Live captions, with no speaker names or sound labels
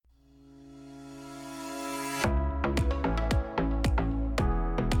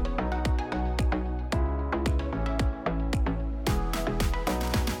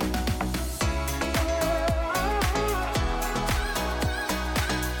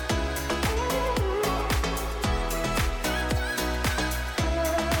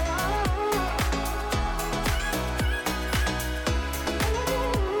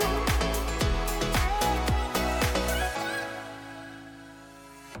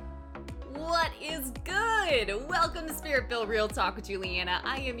What is good? Welcome to Spirit-Filled Real Talk with Juliana.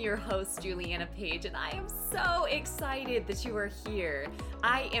 I am your host, Juliana Page, and I am so excited that you are here.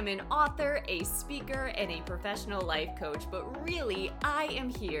 I am an author, a speaker, and a professional life coach, but really, I am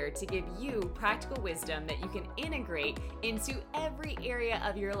here to give you practical wisdom that you can integrate into every area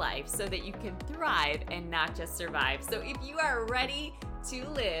of your life so that you can thrive and not just survive. So if you are ready to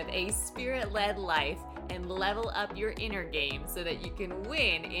live a spirit-led life and level up your inner game so that you can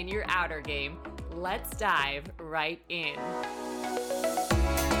win in your outer game, let's dive right in.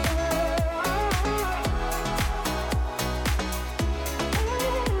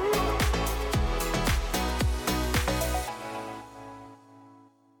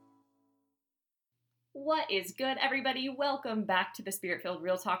 What is good, everybody? Welcome back to the Spirit-Filled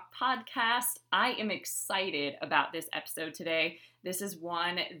Real Talk podcast. I am excited about this episode today. This is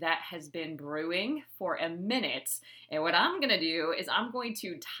one that has been brewing for a minute. And what I'm going to do is I'm going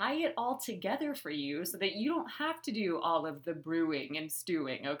to tie it all together for you so that you don't have to do all of the brewing and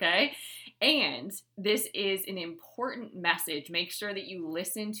stewing, okay? And this is an important message. Make sure that you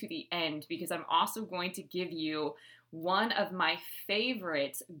listen to the end because I'm also going to give you one of my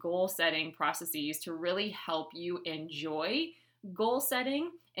favorite goal setting processes to really help you enjoy goal setting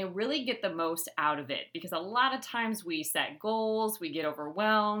and really get the most out of it. Because a lot of times we set goals, we get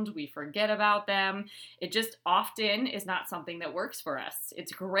overwhelmed, we forget about them. It just often is not something that works for us.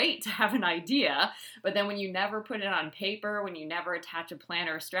 It's great to have an idea, but then when you never put it on paper, when you never attach a plan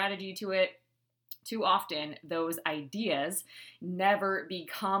or a strategy to it, too often, those ideas never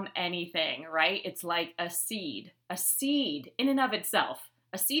become anything, right? It's like a seed. A seed in and of itself.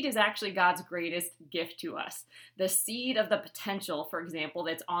 A seed is actually God's greatest gift to us. The seed of the potential, for example,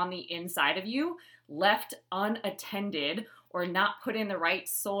 that's on the inside of you, left unattended or not put in the right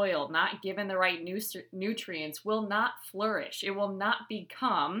soil, not given the right nutrients, will not flourish. It will not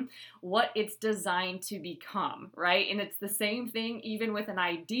become what it's designed to become, right? And it's the same thing even with an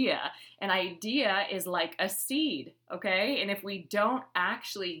idea. An idea is like a seed, okay? And if we don't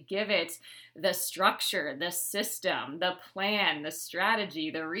actually give it the structure, the system, the plan, the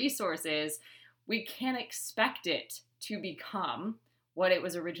strategy, the resources, we can't expect it to become what it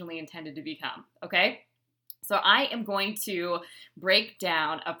was originally intended to become, okay? So I am going to break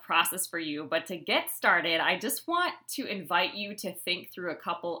down a process for you, but to get started, I just want to invite you to think through a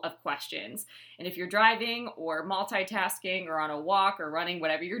couple of questions. And if you're driving or multitasking or on a walk or running,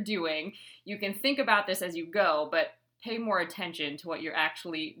 whatever you're doing, you can think about this as you go, but pay more attention to what you're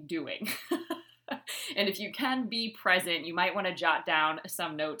actually doing. And if you can be present, you might want to jot down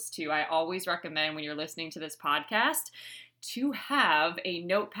some notes too. I always recommend when you're listening to this podcast to have a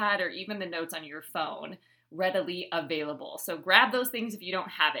notepad or even the notes on your phone readily available. So grab those things if you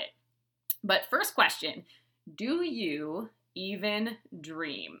don't have it. But first question, do you even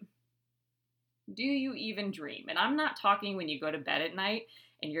dream? Do you even dream? And I'm not talking when you go to bed at night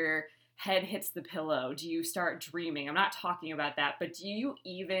and your head hits the pillow. Do you start dreaming? I'm not talking about that, but do you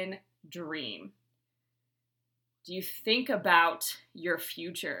even dream? Do you think about your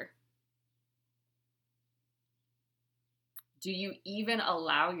future? Do you even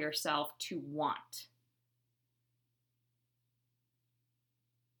allow yourself to want?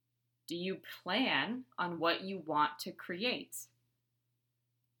 Do you plan on what you want to create?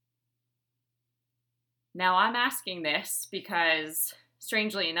 Now, I'm asking this because,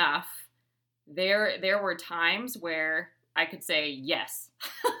 strangely enough, there were times where I could say yes,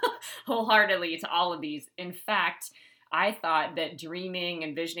 wholeheartedly to all of these. In fact, I thought that dreaming,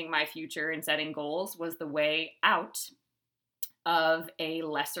 envisioning my future, and setting goals was the way out of a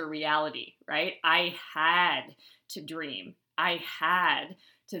lesser reality, right? I had to dream. I had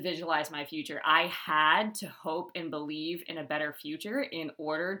to visualize my future. I had to hope and believe in a better future in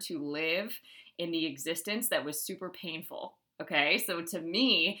order to live in the existence that was super painful. Okay, so to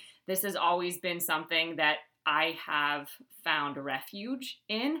me, this has always been something that I have found refuge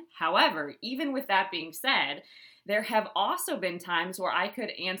in. However, even with that being said, there have also been times where I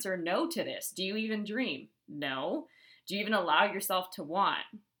could answer no to this. Do you even dream? No. Do you even allow yourself to want?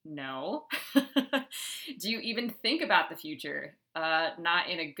 No. Do you even think about the future? Not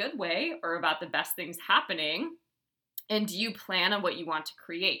in a good way or about the best things happening? And do you plan on what you want to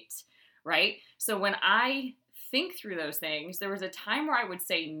create, right? So when I think through those things, there was a time where I would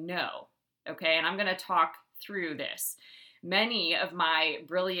say no, okay? And I'm going to talk through this. Many of my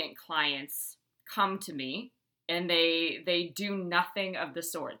brilliant clients come to me and they do nothing of the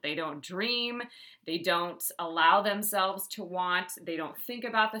sort. They don't dream. They don't allow themselves to want. They don't think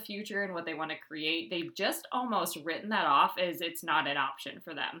about the future and what they want to create. They've just almost written that off as it's not an option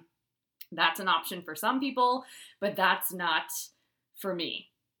for them. That's an option for some people, but that's not for me.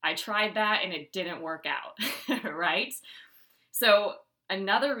 I tried that and it didn't work out, right? So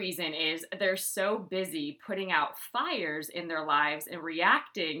another reason is they're so busy putting out fires in their lives and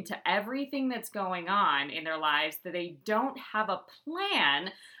reacting to everything that's going on in their lives that they don't have a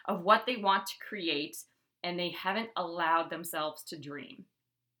plan of what they want to create, and they haven't allowed themselves to dream.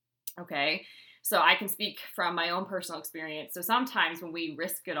 Okay? So I can speak from my own personal experience. So sometimes when we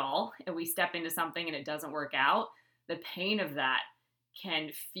risk it all and we step into something and it doesn't work out, the pain of that can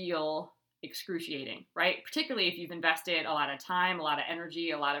feel excruciating, right? Particularly if you've invested a lot of time, a lot of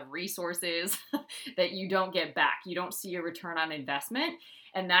energy, a lot of resources that you don't get back. You don't see a return on investment,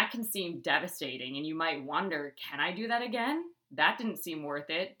 and that can seem devastating. And you might wonder, can I do that again? That didn't seem worth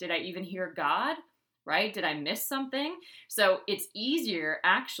it. Did I even hear God? Right? Did I miss something? So it's easier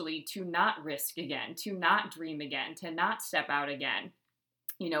actually to not risk again, to not dream again, to not step out again.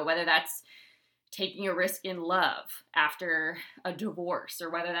 Whether that's taking a risk in love after a divorce,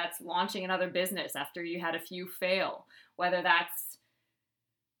 or whether that's launching another business after you had a few fail, whether that's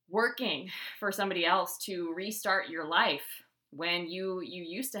working for somebody else to restart your life when you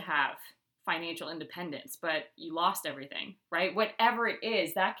used to have financial independence, but you lost everything, right? Whatever it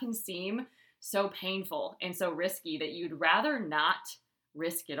is, that can seem so painful and so risky that you'd rather not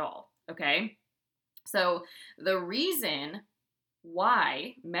risk it all, okay? So the reason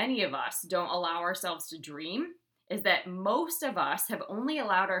why many of us don't allow ourselves to dream is that most of us have only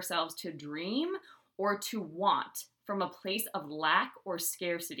allowed ourselves to dream or to want from a place of lack or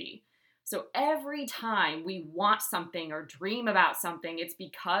scarcity. So every time we want something or dream about something, it's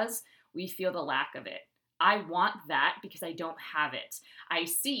because we feel the lack of it. I want that because I don't have it. I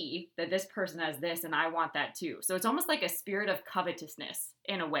see that this person has this and I want that too. So it's almost like a spirit of covetousness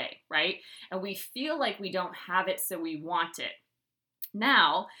in a way, right? And we feel like we don't have it, so we want it.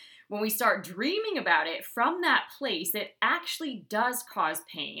 Now, when we start dreaming about it from that place, it actually does cause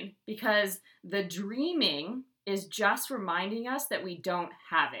pain, because the dreaming is just reminding us that we don't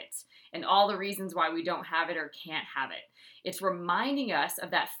have it and all the reasons why we don't have it or can't have it. It's reminding us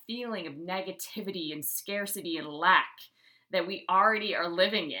of that feeling of negativity and scarcity and lack that we already are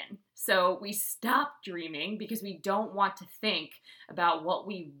living in. So we stop dreaming because we don't want to think about what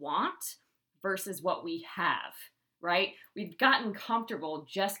we want versus what we have, right? We've gotten comfortable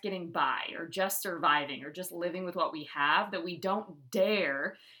just getting by or just surviving or just living with what we have, that we don't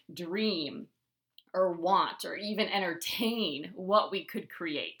dare dream or want or even entertain what we could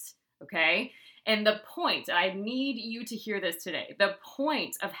create, okay? And the point, I need you to hear this today, the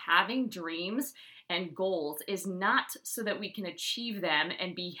point of having dreams and goals is not so that we can achieve them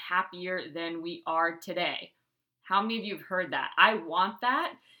and be happier than we are today. How many of you have heard that? I want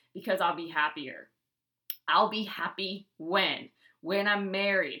that because I'll be happier. I'll be happy when I'm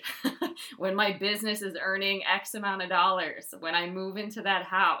married, when my business is earning X amount of dollars, when I move into that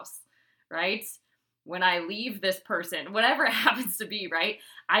house, right? When I leave this person, whatever it happens to be, right?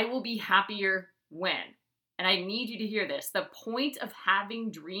 I will be happier when. And I need you to hear this. The point of having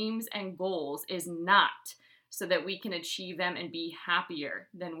dreams and goals is not so that we can achieve them and be happier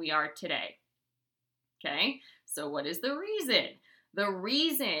than we are today. Okay? So what is the reason? The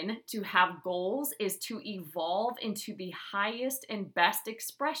reason to have goals is to evolve into the highest and best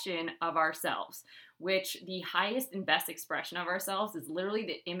expression of ourselves, which the highest and best expression of ourselves is literally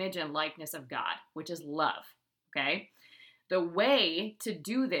the image and likeness of God, which is love, okay? The way to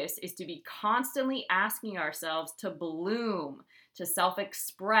do this is to be constantly asking ourselves to bloom, to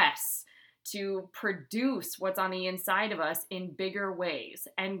self-express, to produce what's on the inside of us in bigger ways.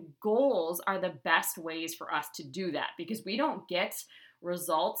 And goals are the best ways for us to do that, because we don't get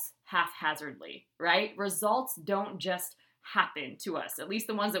results haphazardly, right? Results don't just happen to us, at least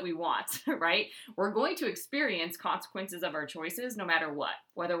the ones that we want, right? We're going to experience consequences of our choices no matter what.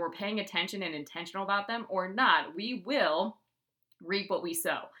 Whether we're paying attention and intentional about them or not, we will reap what we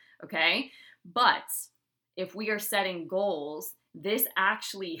sow, okay? But if we are setting goals, this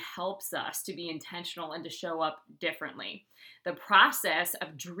actually helps us to be intentional and to show up differently. The process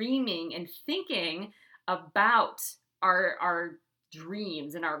of dreaming and thinking about our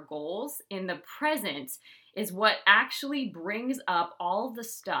dreams and our goals in the present is what actually brings up all the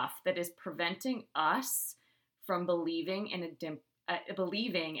stuff that is preventing us from believing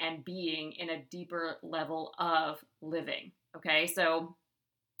believing and being in a deeper level of living. Okay, so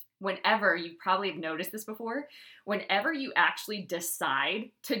whenever, you probably have noticed this before, whenever you actually decide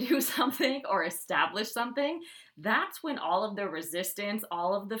to do something or establish something, that's when all of the resistance,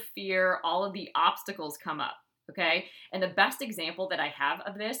 all of the fear, all of the obstacles come up, okay? And the best example that I have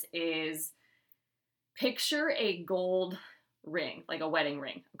of this is, picture a gold ring, like a wedding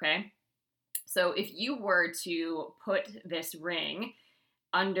ring, okay? So if you were to put this ring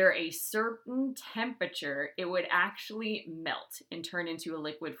under a certain temperature, it would actually melt and turn into a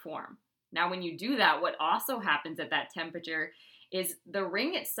liquid form. Now, when you do that, what also happens at that temperature is the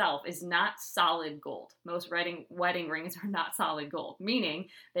ring itself is not solid gold. Most wedding rings are not solid gold, meaning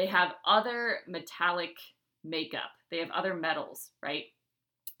they have other metallic makeup. They have other metals, right?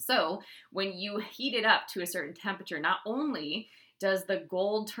 So when you heat it up to a certain temperature, not only does the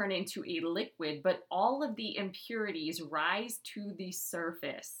gold turn into a liquid, but all of the impurities rise to the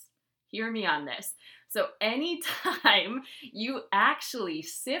surface. Hear me on this. So anytime you actually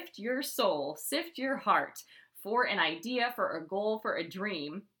sift your soul, sift your heart for an idea, for a goal, for a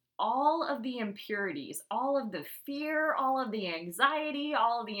dream, all of the impurities, all of the fear, all of the anxiety,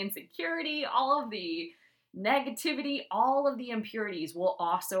 all of the insecurity, all of the negativity, all of the impurities will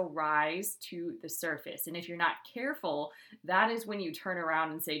also rise to the surface. And if you're not careful, that is when you turn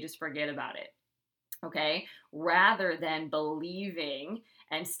around and say, just forget about it. Okay? Rather than believing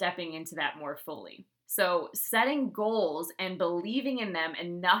and stepping into that more fully. So setting goals and believing in them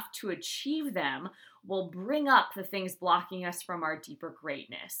enough to achieve them will bring up the things blocking us from our deeper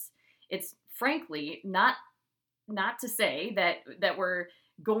greatness. It's frankly not to say that we're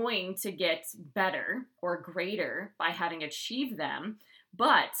going to get better or greater by having achieved them,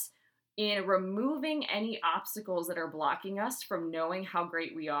 but in removing any obstacles that are blocking us from knowing how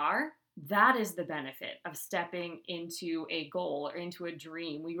great we are, that is the benefit of stepping into a goal or into a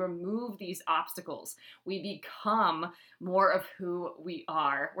dream. We remove these obstacles. We become more of who we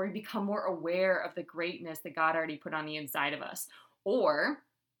are. We become more aware of the greatness that God already put on the inside of us. Or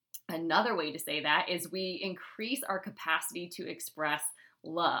another way to say that is we increase our capacity to express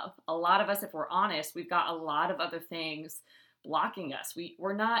love. A lot of us, if we're honest, we've got a lot of other things blocking us.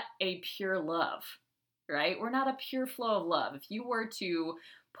 We're not a pure love, right? We're not a pure flow of love. If you were to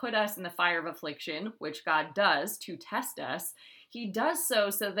put us in the fire of affliction, which God does to test us, He does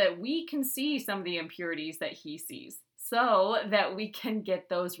so that we can see some of the impurities that He sees, so that we can get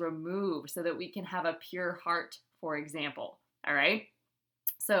those removed, so that we can have a pure heart, for example. All right?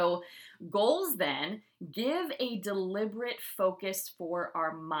 So goals then give a deliberate focus for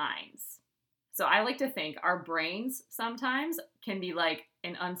our minds. So I like to think our brains sometimes can be like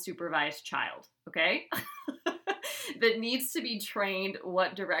an unsupervised child, okay? That needs to be trained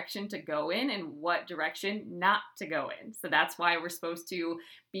what direction to go in and what direction not to go in. So that's why we're supposed to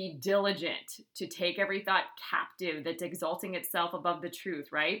be diligent, to take every thought captive that's exalting itself above the truth,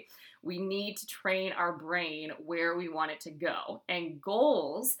 right? We need to train our brain where we want it to go. And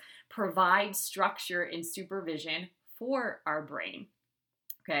goals provide structure and supervision for our brain.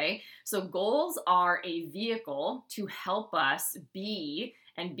 Okay, so goals are a vehicle to help us be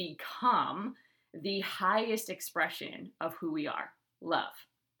and become the highest expression of who we are, love,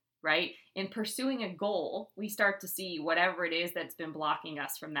 right? In pursuing a goal, we start to see whatever it is that's been blocking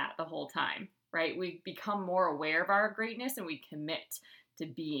us from that the whole time, right? We become more aware of our greatness and we commit to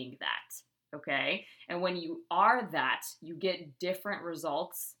being that, okay? And when you are that, you get different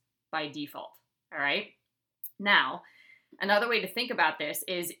results by default, all right? Now, another way to think about this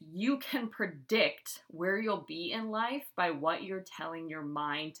is you can predict where you'll be in life by what you're telling your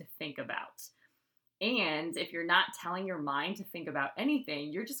mind to think about. And if you're not telling your mind to think about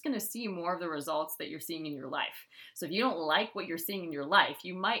anything, you're just going to see more of the results that you're seeing in your life. So if you don't like what you're seeing in your life,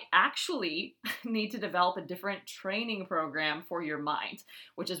 you might actually need to develop a different training program for your mind,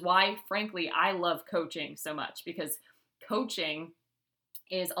 which is why, frankly, I love coaching so much, because coaching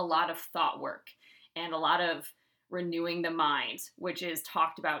is a lot of thought work and a lot of renewing the mind, which is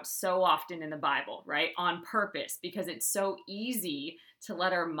talked about so often in the Bible, right? On purpose, because it's so easy to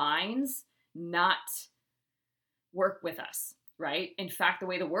let our minds not work with us, right? In fact, the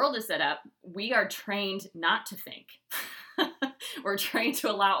way the world is set up, we are trained not to think. We're trained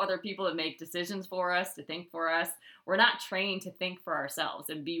to allow other people to make decisions for us, to think for us. We're not trained to think for ourselves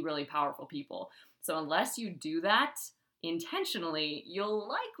and be really powerful people. So unless you do that intentionally, you'll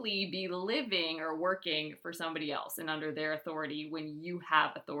likely be living or working for somebody else and under their authority when you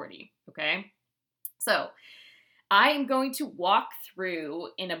have authority, okay? So I am going to walk through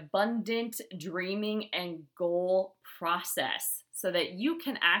an abundant dreaming and goal process so that you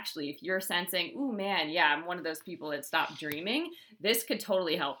can actually, if you're sensing, ooh man, yeah, I'm one of those people that stopped dreaming, this could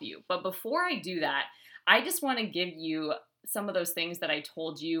totally help you. But before I do that, I just want to give you some of those things that I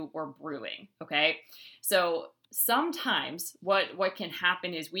told you were brewing, okay? So sometimes what can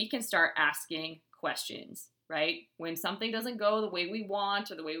happen is we can start asking questions, right? When something doesn't go the way we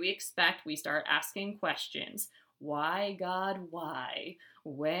want or the way we expect, we start asking questions. Why, God, why?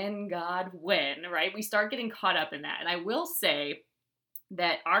 When, God, when, right? We start getting caught up in that. And I will say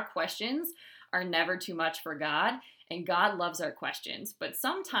that our questions are never too much for God, And God loves our questions, but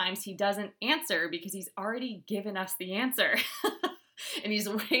sometimes he doesn't answer because he's already given us the answer. And he's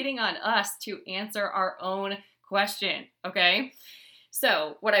waiting on us to answer our own question, okay?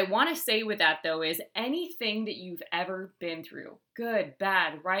 So what I want to say with that though is anything that you've ever been through, good,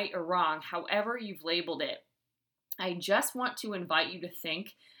 bad, right, or wrong, however you've labeled it, I just want to invite you to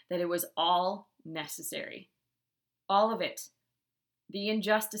think that it was all necessary. All of it. The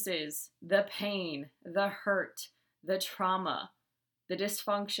injustices, the pain, the hurt, the trauma, the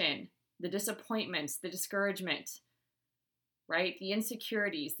dysfunction, the disappointments, the discouragement, right? The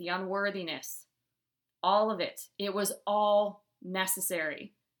insecurities, the unworthiness, all of it. It was all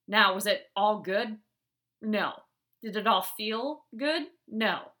necessary. Now, was it all good? No. Did it all feel good?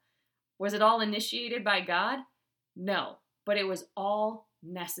 No. Was it all initiated by God? No. But it was all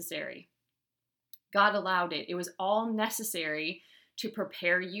necessary. God allowed it. It was all necessary to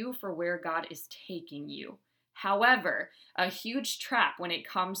prepare you for where God is taking you. However, a huge trap when it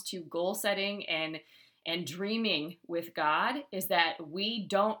comes to goal setting and dreaming with God is that we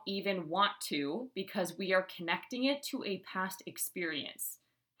don't even want to because we are connecting it to a past experience.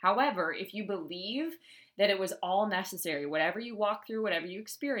 However, if you believe that it was all necessary, whatever you walk through, whatever you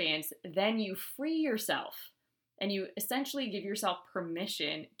experience, then you free yourself and you essentially give yourself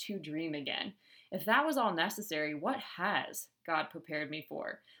permission to dream again. If that was all necessary, what has God prepared me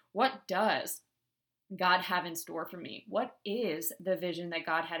for? What does God have in store for me? What is the vision that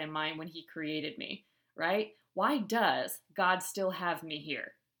God had in mind when he created me, right? Why does God still have me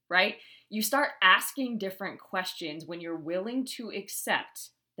here, right? You start asking different questions when you're willing to accept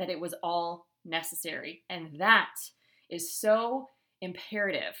that it was all necessary. And that is so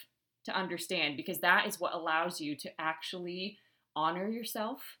imperative to understand because that is what allows you to actually honor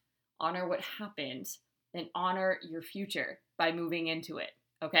yourself, honor what happened, and honor your future by moving into it,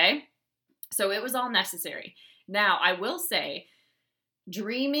 okay? So it was all necessary. Now, I will say,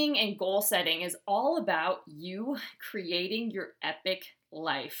 dreaming and goal setting is all about you creating your epic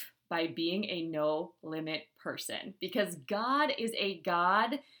life by being a no limit person because God is a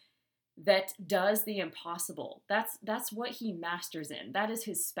God that does the impossible. That's what he masters in. That is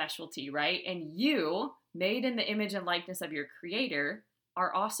his specialty, right? And you, made in the image and likeness of your creator,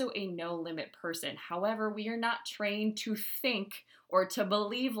 are also a no limit person. However, we are not trained to think or to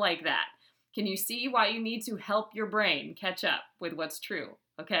believe like that. Can you see why you need to help your brain catch up with what's true?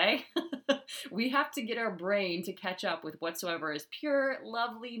 Okay? We have to get our brain to catch up with whatsoever is pure,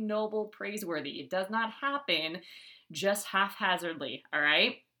 lovely, noble, praiseworthy. It does not happen just haphazardly, all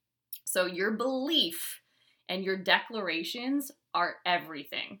right? So your belief and your declarations are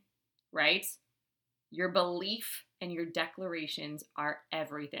everything, right? Your belief and your declarations are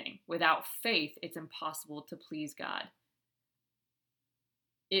everything. Without faith, it's impossible to please God.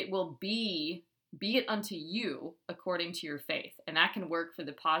 It will be it unto you according to your faith. And that can work for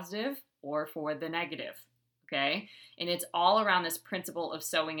the positive or for the negative, okay? And it's all around this principle of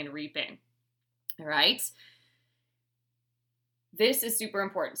sowing and reaping, all right? This is super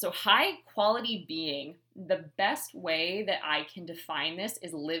important. So high quality being, the best way that I can define this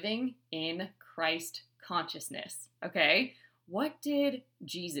is living in Christ consciousness, okay? What did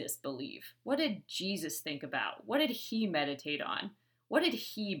Jesus believe? What did Jesus think about? What did he meditate on? What did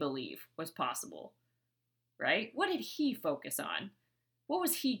he believe was possible, right? What did he focus on? What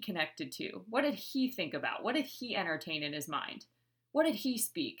was he connected to? What did he think about? What did he entertain in his mind? What did he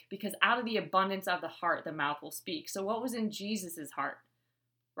speak? Because out of the abundance of the heart, the mouth will speak. So what was in Jesus's heart,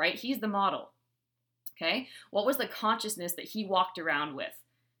 right? He's the model, okay? What was the consciousness that he walked around with?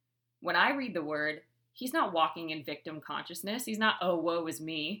 When I read the word, he's not walking in victim consciousness. He's not, oh, woe is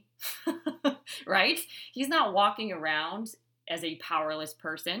me, right? He's not walking around as a powerless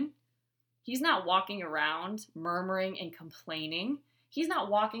person. He's not walking around murmuring and complaining. He's not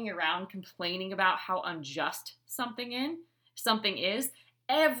walking around complaining about how unjust something is.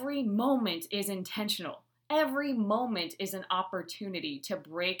 Every moment is intentional. Every moment is an opportunity to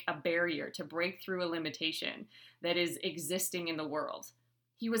break a barrier, to break through a limitation that is existing in the world.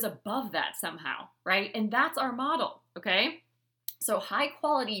 He was above that somehow, right? And that's our model, okay? So high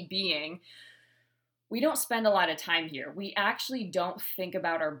quality being, we don't spend a lot of time here. We actually don't think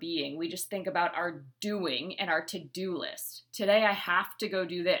about our being. We just think about our doing and our to-do list. Today I have to go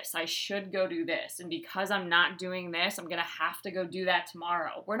do this. I should go do this. And because I'm not doing this, I'm going to have to go do that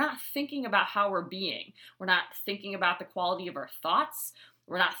tomorrow. We're not thinking about how we're being. We're not thinking about the quality of our thoughts.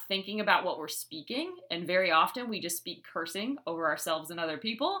 We're not thinking about what we're speaking. And very often we just speak cursing over ourselves and other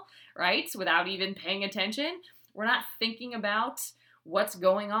people, right? Without even paying attention. We're not thinking about what's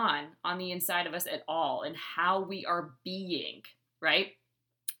going on the inside of us at all and how we are being, right?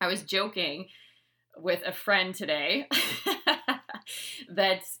 I was joking with a friend today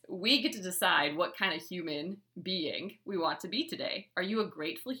that we get to decide what kind of human being we want to be today. Are you a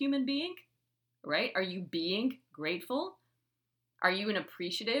grateful human being? Right? Are you being grateful? Are you an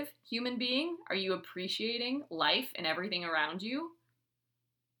appreciative human being? Are you appreciating life and everything around you?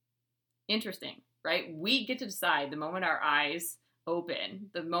 Interesting, right? We get to decide the moment our eyes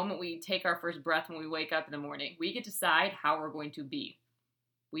open, the moment we take our first breath when we wake up in the morning, we get to decide how we're going to be.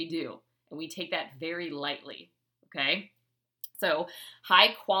 We do. And we take that very lightly, okay? So high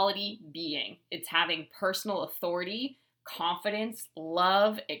quality being, it's having personal authority, confidence,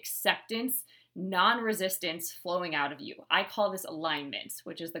 love, acceptance, non-resistance flowing out of you. I call this alignment,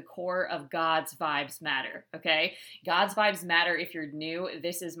 which is the core of God's Vibes Matter, okay? God's Vibes Matter, if you're new,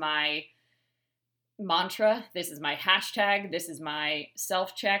 this is my mantra, this is my hashtag, this is my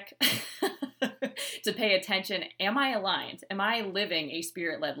self-check to pay attention. Am I aligned? Am I living a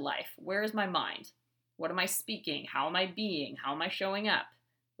spirit-led life? Where is my mind? What am I speaking? How am I being? How am I showing up?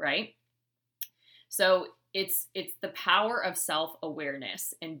 Right? So it's the power of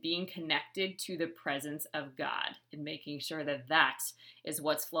self-awareness and being connected to the presence of God and making sure that that is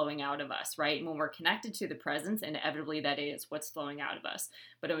what's flowing out of us, right? And when we're connected to the presence, inevitably that is what's flowing out of us.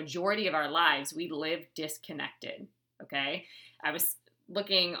 But a majority of our lives, we live disconnected, okay? I was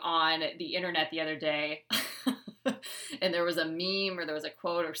looking on the internet the other day and there was a meme or there was a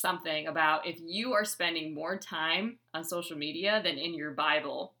quote or something about if you are spending more time on social media than in your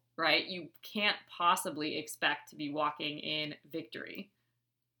Bible, right? You can't possibly expect to be walking in victory.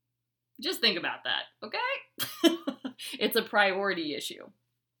 Just think about that, okay? It's a priority issue.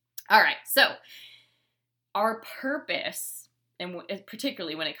 All right, so our purpose, and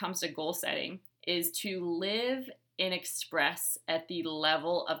particularly when it comes to goal setting, is to live and express at the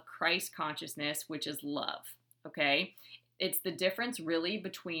level of Christ consciousness, which is love, okay? It's the difference really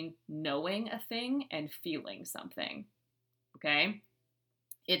between knowing a thing and feeling something, okay?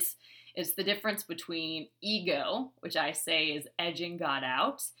 It's the difference between ego, which I say is edging God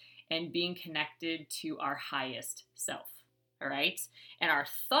out, and being connected to our highest self, all right? And our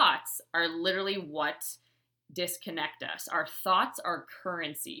thoughts are literally what disconnect us. Our thoughts are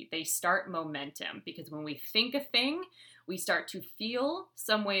currency. They start momentum because when we think a thing, we start to feel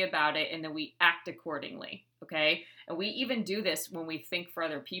some way about it and then we act accordingly, okay? And we even do this when we think for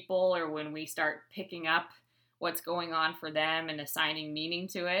other people or when we start picking up what's going on for them and assigning meaning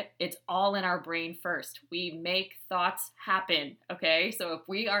to it. It's all in our brain first. We make thoughts happen, okay? So if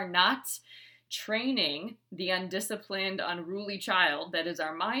we are not training the undisciplined, unruly child that is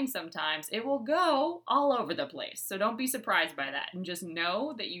our mind sometimes, it will go all over the place. So don't be surprised by that and just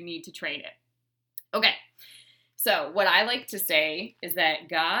know that you need to train it. Okay, so what I like to say is that,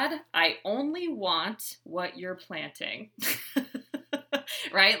 God, I only want what you're planting.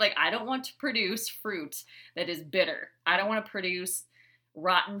 Right? Like, I don't want to produce fruit that is bitter. I don't want to produce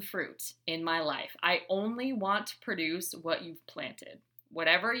rotten fruit in my life. I only want to produce what you've planted.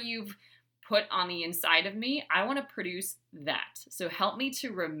 Whatever you've put on the inside of me, I want to produce that. So help me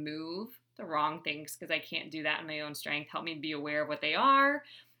to remove the wrong things because I can't do that in my own strength. Help me be aware of what they are,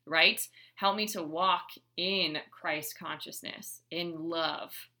 right? Help me to walk in Christ consciousness, in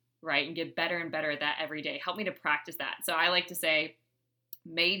love, right? And get better and better at that every day. Help me to practice that. So I like to say,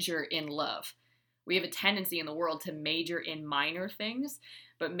 major in love. We have a tendency in the world to major in minor things,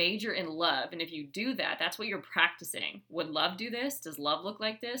 but major in love. And if you do that, that's what you're practicing. Would love do this? Does love look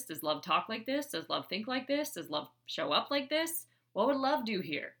like this? Does love talk like this? Does love think like this? Does love show up like this? What would love do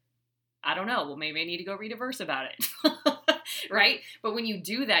here? I don't know. Well, maybe I need to go read a verse about it, right? But when you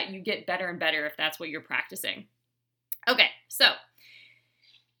do that, you get better and better if that's what you're practicing. Okay, so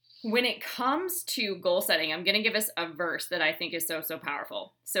when it comes to goal setting, I'm going to give us a verse that I think is so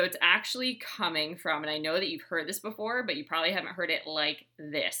powerful. So it's actually coming from, and I know that you've heard this before, but you probably haven't heard it like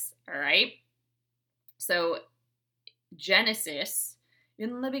this, all right? So Genesis,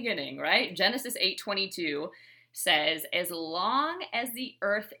 in the beginning, right? Genesis 8:22 says, as long as the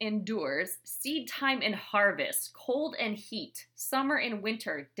earth endures, seed time and harvest, cold and heat, summer and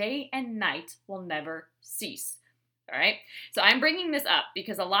winter, day and night will never cease. All right, so I'm bringing this up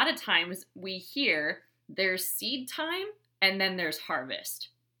because a lot of times we hear there's seed time and then there's harvest.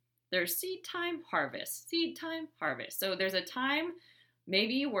 There's seed time, harvest, seed time, harvest. So there's a time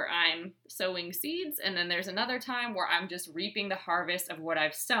maybe where I'm sowing seeds and then there's another time where I'm just reaping the harvest of what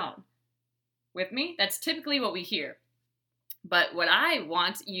I've sown. With me? That's typically what we hear. But what I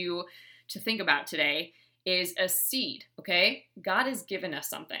want you to think about today is a seed, okay? God has given us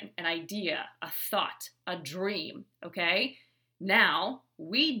something, an idea, a thought, a dream, okay? Now,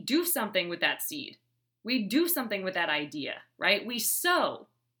 we do something with that seed. We do something with that idea, right? We sow.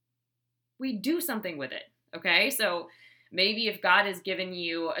 we do something with it, okay? So maybe if God has given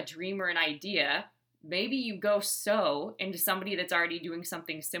you a dream or an idea, maybe you go sow into somebody that's already doing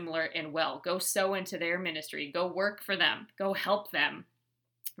something similar and well. Go sow into their ministry. Go work for them. Go help them,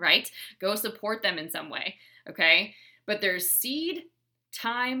 right? Go support them in some way, okay? But there's seed,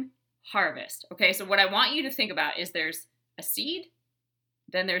 time, harvest, okay? So what I want you to think about is there's a seed,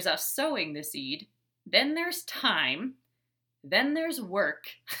 then there's us sowing the seed, then there's time, then there's work,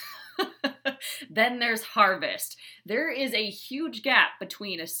 then there's harvest. There is a huge gap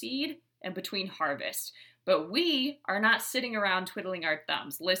between a seed and between harvest, but we are not sitting around twiddling our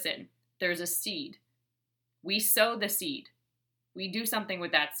thumbs. Listen, there's a seed. We sow the seed. We do something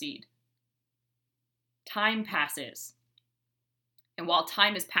with that seed. Time passes. And while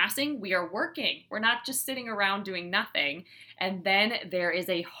time is passing, we are working. We're not just sitting around doing nothing. And then there is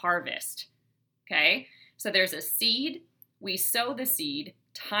a harvest. Okay? So there's a seed. We sow the seed.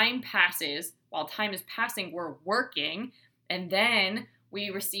 Time passes. While time is passing, we're working. And then we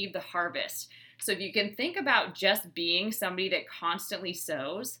receive the harvest. So if you can think about just being somebody that constantly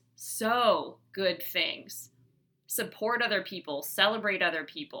sows, sow good things. Support other people. Celebrate other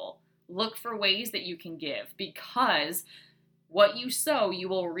people. Look for ways that you can give, because what you sow, you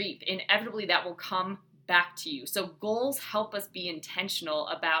will reap. Inevitably, that will come back to you. So goals help us be intentional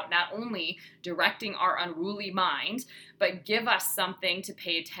about not only directing our unruly mind, but give us something to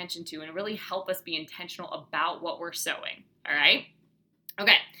pay attention to and really help us be intentional about what we're sowing. All right?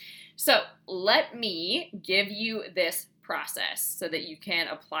 Okay. So let me give you this process so that you can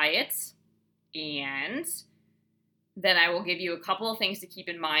apply it, and then I will give you a couple of things to keep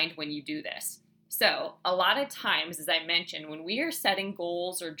in mind when you do this. So a lot of times, as I mentioned, when we are setting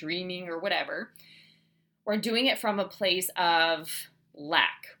goals or dreaming or whatever, we're doing it from a place of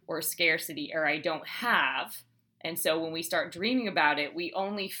lack or scarcity, or I don't have. And so when we start dreaming about it, we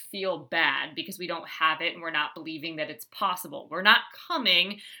only feel bad because we don't have it and we're not believing that it's possible. We're not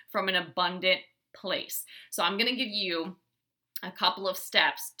coming from an abundant place. So I'm going to give you a couple of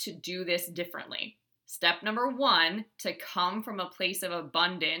steps to do this differently. Step number 1, to come from a place of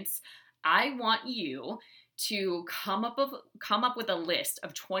abundance, I want you to come up with a list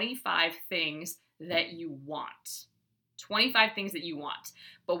of 25 things that you want. 25 things that you want.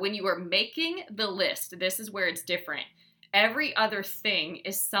 But when you are making the list, this is where it's different. Every other thing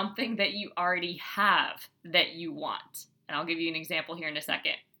is something that you already have that you want. And I'll give you an example here in a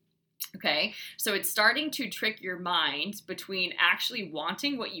second. Okay, so it's starting to trick your mind between actually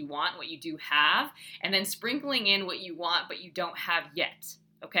wanting what you want, what you do have, and then sprinkling in what you want but you don't have yet.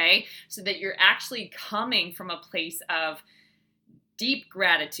 Okay, so that you're actually coming from a place of deep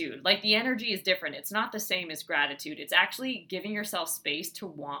gratitude. Like the energy is different. It's not the same as gratitude. It's actually giving yourself space to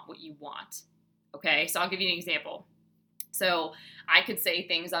want what you want. Okay, so I'll give you an example. So I could say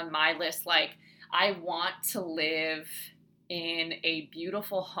things on my list like, I want to live in a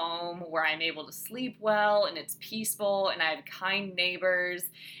beautiful home where I'm able to sleep well and it's peaceful and I have kind neighbors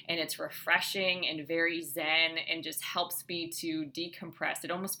and it's refreshing and very zen and just helps me to decompress.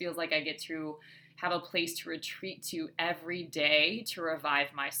 It almost feels like I get to have a place to retreat to every day to revive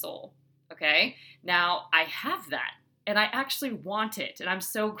my soul. Okay? Now I have that and I actually want it and I'm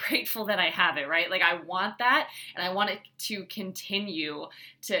so grateful that I have it, right? Like I want that and I want it to continue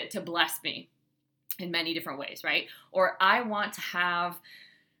to bless me in many different ways, right? Or I want to have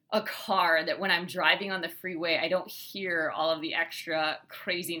a car that when I'm driving on the freeway, I don't hear all of the extra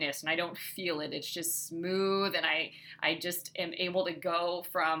craziness and I don't feel it. It's just smooth and I just am able to go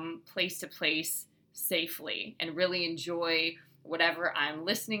from place to place safely and really enjoy whatever I'm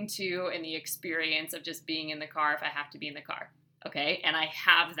listening to and the experience of just being in the car if I have to be in the car. Okay, and I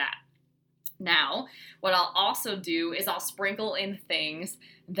have that. Now, what I'll also do is I'll sprinkle in things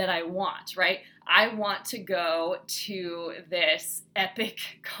that I want, right? I want to go to this epic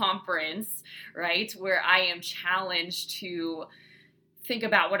conference, right, where I am challenged to think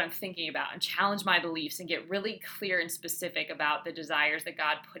about what I'm thinking about and challenge my beliefs and get really clear and specific about the desires that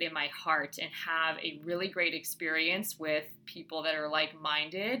God put in my heart and have a really great experience with people that are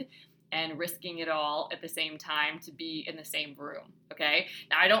like-minded and risking it all at the same time to be in the same room, okay?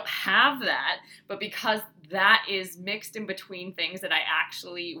 Now, I don't have that, but because that is mixed in between things that I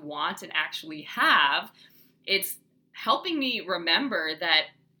actually want and actually have, it's helping me remember that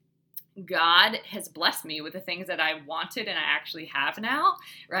God has blessed me with the things that I wanted and I actually have now,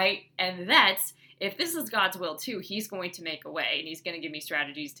 right? And that's, if this is God's will too, He's going to make a way and He's going to give me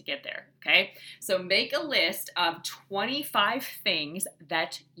strategies to get there, okay? So make a list of 25 things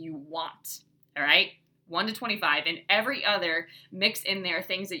that you want, all right? 1 to 25, and every other mix in there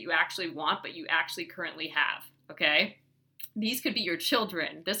things that you actually want but you actually currently have, okay? These could be your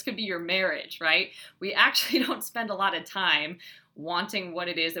children. This could be your marriage, right? We actually don't spend a lot of time wanting what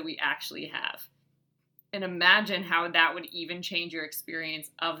it is that we actually have. And imagine how that would even change your experience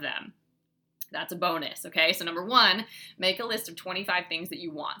of them. That's a bonus, okay? So number 1, make a list of 25 things that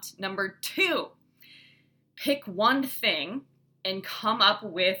you want. Number 2, pick one thing and come up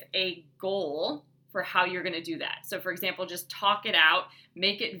with a goal for how you're going to do that. So for example, just talk it out,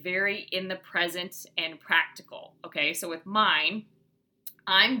 make it very in the present and practical, okay? So with mine,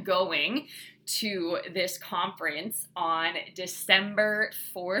 I'm going to this conference on December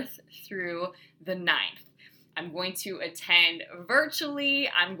 4th through the 9th. I'm going to attend virtually.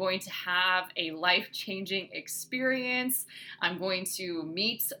 I'm going to have a life-changing experience. I'm going to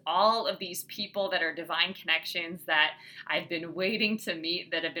meet all of these people that are divine connections that I've been waiting to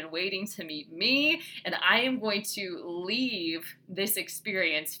meet, that have been waiting to meet me. And I am going to leave this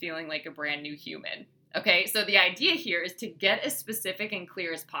experience feeling like a brand new human. Okay, so the idea here is to get as specific and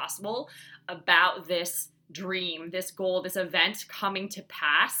clear as possible about this dream, this goal, this event coming to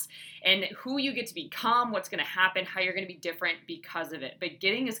pass, and who you get to become, what's going to happen, how you're going to be different because of it. But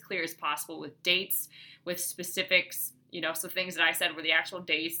getting as clear as possible with dates, with specifics, so things that I said were the actual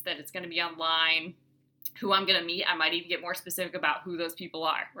dates, that it's going to be online, who I'm going to meet. I might even get more specific about who those people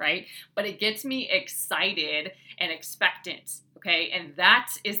are, right? But it gets me excited and expectant, okay? And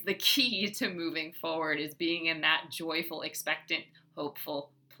that is the key to moving forward, is being in that joyful, expectant,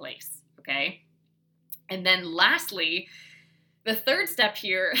 hopeful place, okay? And then lastly, the third step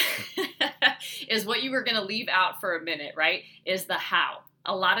here is what you were going to leave out for a minute, right? Is the how.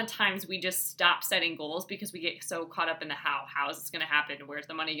 A lot of times we just stop setting goals because we get so caught up in the how. How is this going to happen? Where's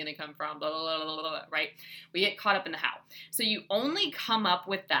the money going to come from? Blah, blah, blah, blah, blah, right? We get caught up in the how. So you only come up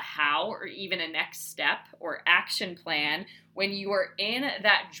with the how, or even a next step or action plan, when you are in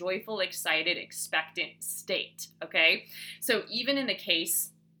that joyful, excited, expectant state, okay? So even in the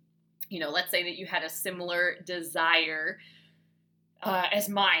case, let's say that you had a similar desire as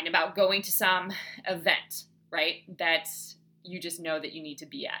mine about going to some event, right? That you just know that you need to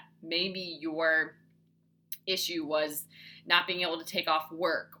be at. Maybe your issue was not being able to take off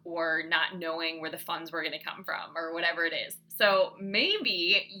work, or not knowing where the funds were going to come from, or whatever it is. So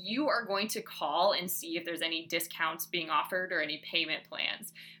maybe you are going to call and see if there's any discounts being offered or any payment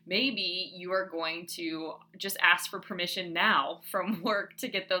plans. Maybe you are going to just ask for permission now from work to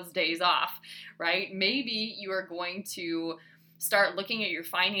get those days off, right? Maybe you are going to start looking at your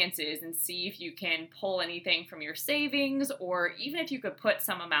finances and see if you can pull anything from your savings, or even if you could put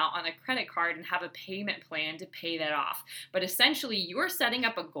some amount on a credit card and have a payment plan to pay that off. But essentially, you're setting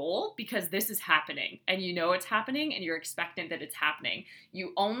up a goal because this is happening, and you know it's happening, and you're expectant that it's happening.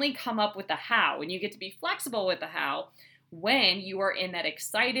 You only come up with the how, and you get to be flexible with the how when you are in that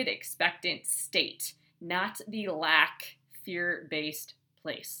excited, expectant state, not the lack, fear-based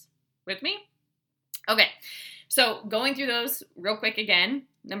place. With me? Okay. So going through those real quick again.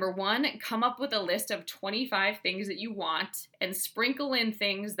 Number 1, come up with a list of 25 things that you want and sprinkle in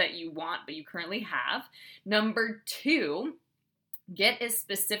things that you want but you currently have. Number 2, get as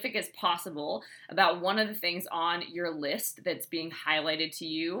specific as possible about one of the things on your list that's being highlighted to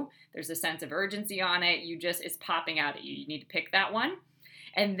you. There's a sense of urgency on it. It's popping out at you. You need to pick that one.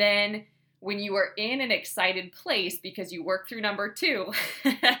 And then when you are in an excited place because you work through number 2,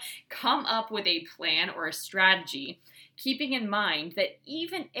 come up with a plan or a strategy, keeping in mind that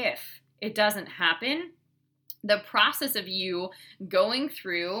even if it doesn't happen, the process of you going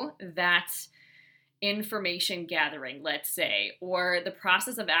through that information gathering, let's say, or the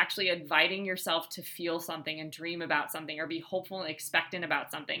process of actually inviting yourself to feel something and dream about something or be hopeful and expectant about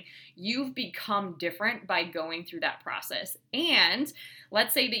something, you've become different by going through that process. And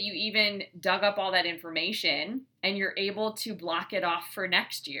let's say that you even dug up all that information and you're able to block it off for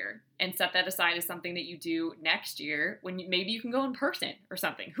next year and set that aside as something that you do next year when maybe you can go in person or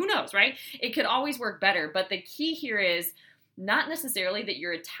something. Who knows, right? It could always work better. But the key here is not necessarily that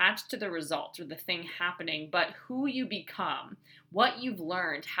you're attached to the result or the thing happening, but who you become, what you've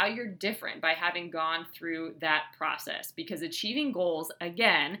learned, how you're different by having gone through that process. Because achieving goals,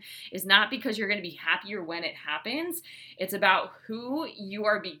 again, is not because you're going to be happier when it happens. It's about who you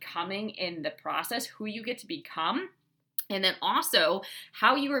are becoming in the process, who you get to become. And then also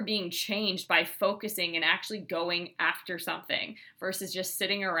how you are being changed by focusing and actually going after something versus just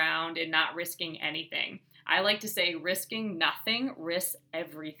sitting around and not risking anything. I like to say risking nothing, risk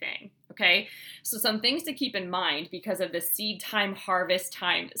everything, okay? So some things to keep in mind because of the seed time, harvest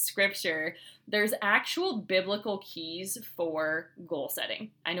time scripture, there's actual biblical keys for goal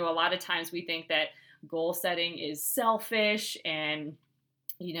setting. I know a lot of times we think that goal setting is selfish and,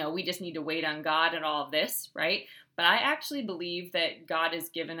 we just need to wait on God and all of this, right? But I actually believe that God has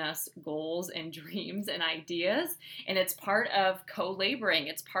given us goals and dreams and ideas, and it's part of co-laboring.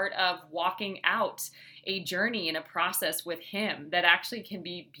 It's part of walking out a journey and a process with Him that actually can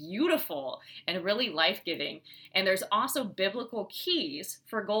be beautiful and really life-giving. And there's also biblical keys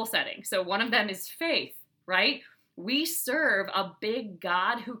for goal setting. So one of them is faith, right? We serve a big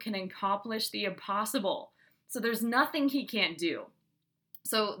God who can accomplish the impossible. So there's nothing He can't do.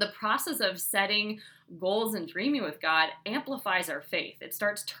 So the process of setting goals and dreaming with God amplifies our faith. It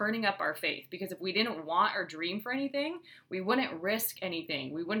starts turning up our faith, because if we didn't want or dream for anything, we wouldn't risk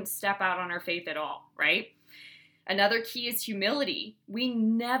anything. We wouldn't step out on our faith at all, right? Another key is humility. We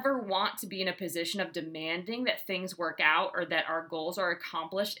never want to be in a position of demanding that things work out or that our goals are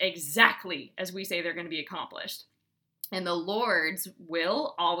accomplished exactly as we say they're going to be accomplished. And the Lord's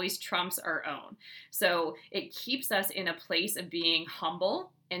will always trumps our own. So it keeps us in a place of being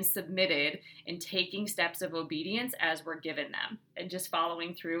humble and submitted and taking steps of obedience as we're given them and just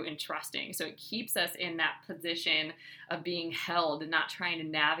following through and trusting. So it keeps us in that position of being held and not trying to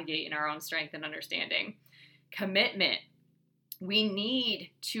navigate in our own strength and understanding. Commitment. We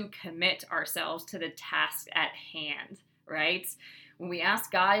need to commit ourselves to the task at hand, right? When we ask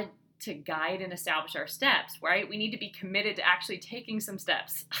God to guide and establish our steps, right? We need to be committed to actually taking some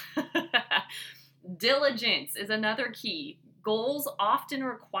steps. Diligence is another key. Goals often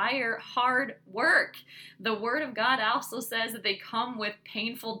require hard work. The Word of God also says that they come with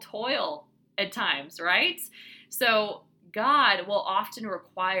painful toil at times, right? So God will often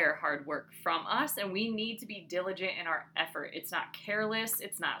require hard work from us, and we need to be diligent in our effort. It's not careless,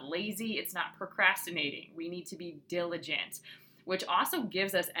 it's not lazy, it's not procrastinating. We need to be diligent, which also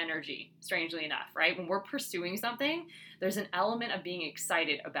gives us energy, strangely enough, right? When we're pursuing something, there's an element of being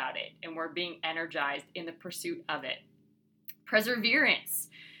excited about it, and we're being energized in the pursuit of it. Perseverance.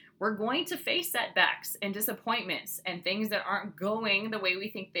 We're going to face setbacks and disappointments and things that aren't going the way we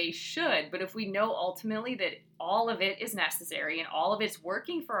think they should. But if we know ultimately that all of it is necessary and all of it's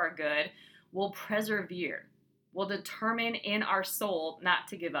working for our good, we'll persevere. We'll determine in our soul not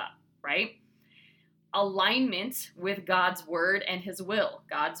to give up, right? Alignment with God's word and His will.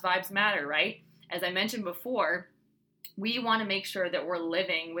 God's vibes matter, right? As I mentioned before, we want to make sure that we're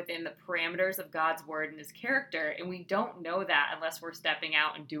living within the parameters of God's word and His character, and we don't know that unless we're stepping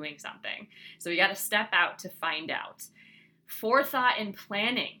out and doing something. So we got to step out to find out. Forethought and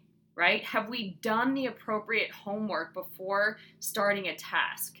planning, right? Have we done the appropriate homework before starting a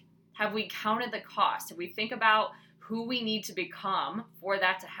task? Have we counted the cost? Have we think about who we need to become for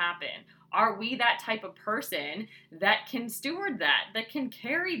that to happen? Are we that type of person that can steward that can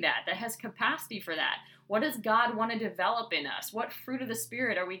carry that has capacity for that? What does God want to develop in us? What fruit of the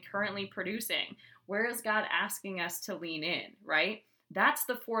Spirit are we currently producing? Where is God asking us to lean in, right? That's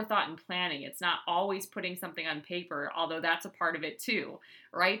the forethought and planning. It's not always putting something on paper, although that's a part of it too.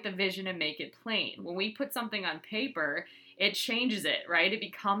 Write the vision and make it plain. When we put something on paper, it changes it, right? It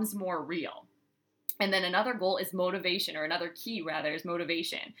becomes more real. And then another goal is motivation, or another key rather is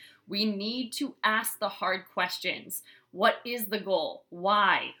motivation. We need to ask the hard questions. What is the goal?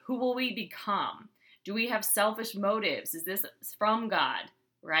 Why? Who will we become? Do we have selfish motives? Is this from God,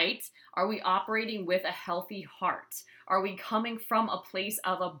 right? Are we operating with a healthy heart? Are we coming from a place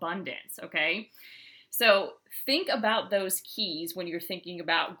of abundance, okay? So think about those keys when you're thinking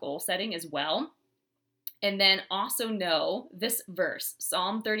about goal setting as well. And then also know this verse,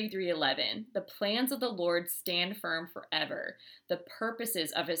 Psalm 33:11, the plans of the Lord stand firm forever, the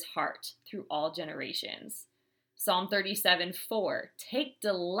purposes of His heart through all generations. Psalm 37:4, take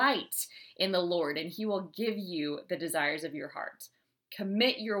delight in the Lord, and He will give you the desires of your heart.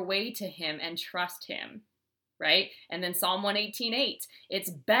 Commit your way to Him and trust Him, right? And then Psalm 118:8, it's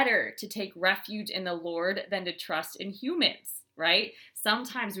better to take refuge in the Lord than to trust in humans, right?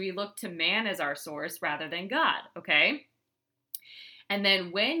 Sometimes we look to man as our source rather than God, okay? And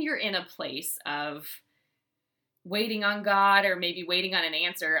then when you're in a place of waiting on God or maybe waiting on an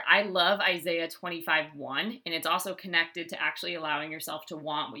answer, I love Isaiah 25:1, and it's also connected to actually allowing yourself to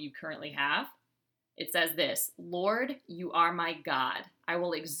want what you currently have. It says this, Lord, you are my God. I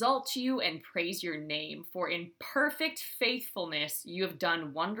will exalt you and praise your name, for in perfect faithfulness you have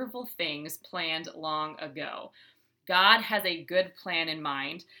done wonderful things planned long ago. God has a good plan in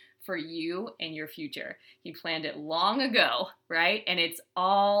mind for you and your future. He planned it long ago, right? And it's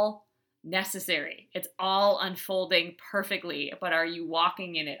all necessary. It's all unfolding perfectly, but are you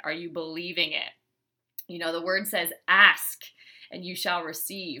walking in it? Are you believing it? You know, the word says, ask and you shall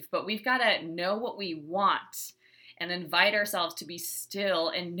receive, but we've got to know what we want and invite ourselves to be still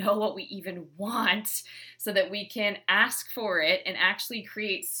and know what we even want so that we can ask for it and actually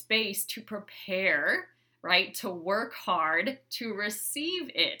create space to prepare, right? To work hard to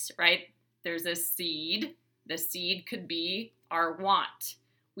receive it, right? There's a seed. The seed could be our want.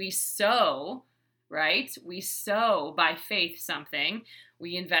 We sow, right? We sow by faith something.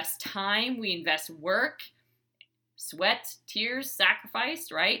 We invest time, we invest work, sweat, tears,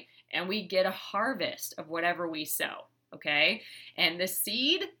 sacrifice, right? And we get a harvest of whatever we sow. Okay. And the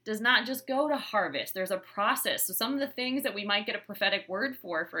seed does not just go to harvest. There's a process. So some of the things that we might get a prophetic word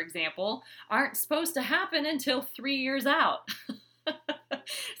for example, aren't supposed to happen until 3 years out.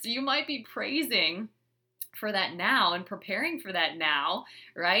 So you might be praising for that now and preparing for that now,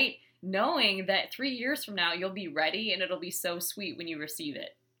 right? Knowing that 3 years from now, you'll be ready and it'll be so sweet when you receive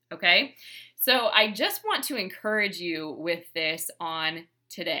it. Okay. So I just want to encourage you with this on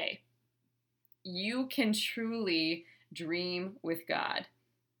today. You can truly dream with God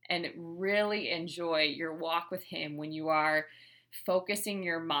and really enjoy your walk with Him when you are focusing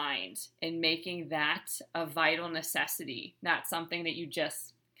your mind and making that a vital necessity, not something that you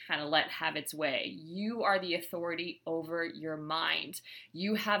just kind of let have its way. You are the authority over your mind.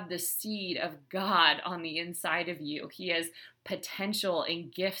 You have the seed of God on the inside of you. He has potential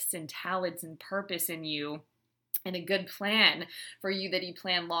and gifts and talents and purpose in you, and a good plan for you that He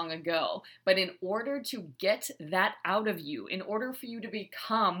planned long ago. But in order to get that out of you, in order for you to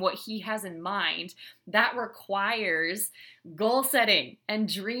become what He has in mind, that requires goal setting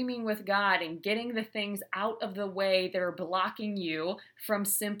and dreaming with God and getting the things out of the way that are blocking you from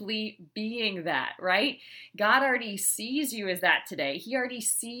simply being that, right? God already sees you as that today. He already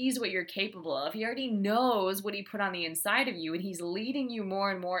sees what you're capable of. He already knows what He put on the inside of you, and He's leading you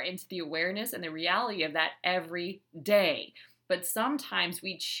more and more into the awareness and the reality of that every day. But sometimes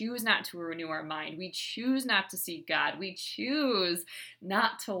we choose not to renew our mind. We choose not to seek God. We choose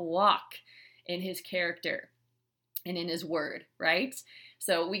not to walk in His character and in His word, right?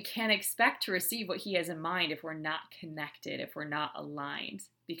 So we can't expect to receive what He has in mind if we're not connected, if we're not aligned.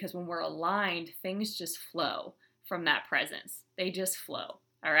 Because when we're aligned, things just flow from that presence. They just flow.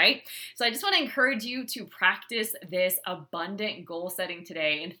 All right. So I just want to encourage you to practice this abundant goal setting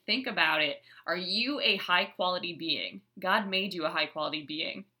today and think about it. Are you a high quality being? God made you a high quality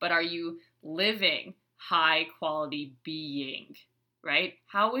being, but are you living high quality being? Right?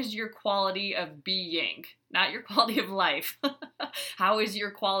 How is your quality of being? Not your quality of life. How is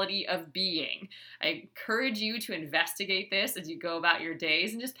your quality of being? I encourage you to investigate this as you go about your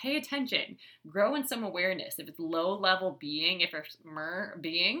days and just pay attention. Grow in some awareness. If it's low level being, if it's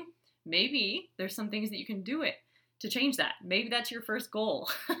being, maybe there's some things that you can do it to change that. Maybe that's your first goal.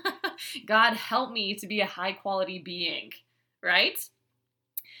 God, help me to be a high quality being, right?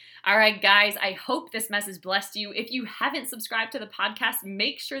 All right, guys, I hope this message blessed you. If you haven't subscribed to the podcast,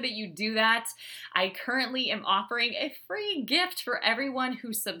 make sure that you do that. I currently am offering a free gift for everyone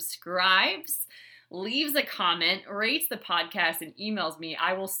who subscribes, leaves a comment, rates the podcast, and emails me.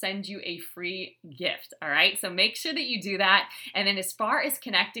 I will send you a free gift, all right? So make sure that you do that. And then as far as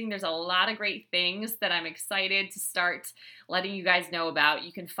connecting, there's a lot of great things that I'm excited to start letting you guys know about.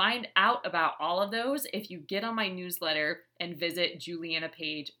 You can find out about all of those if you get on my newsletter and visit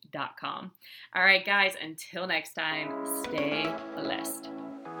julianapage.com. All right, guys, until next time, stay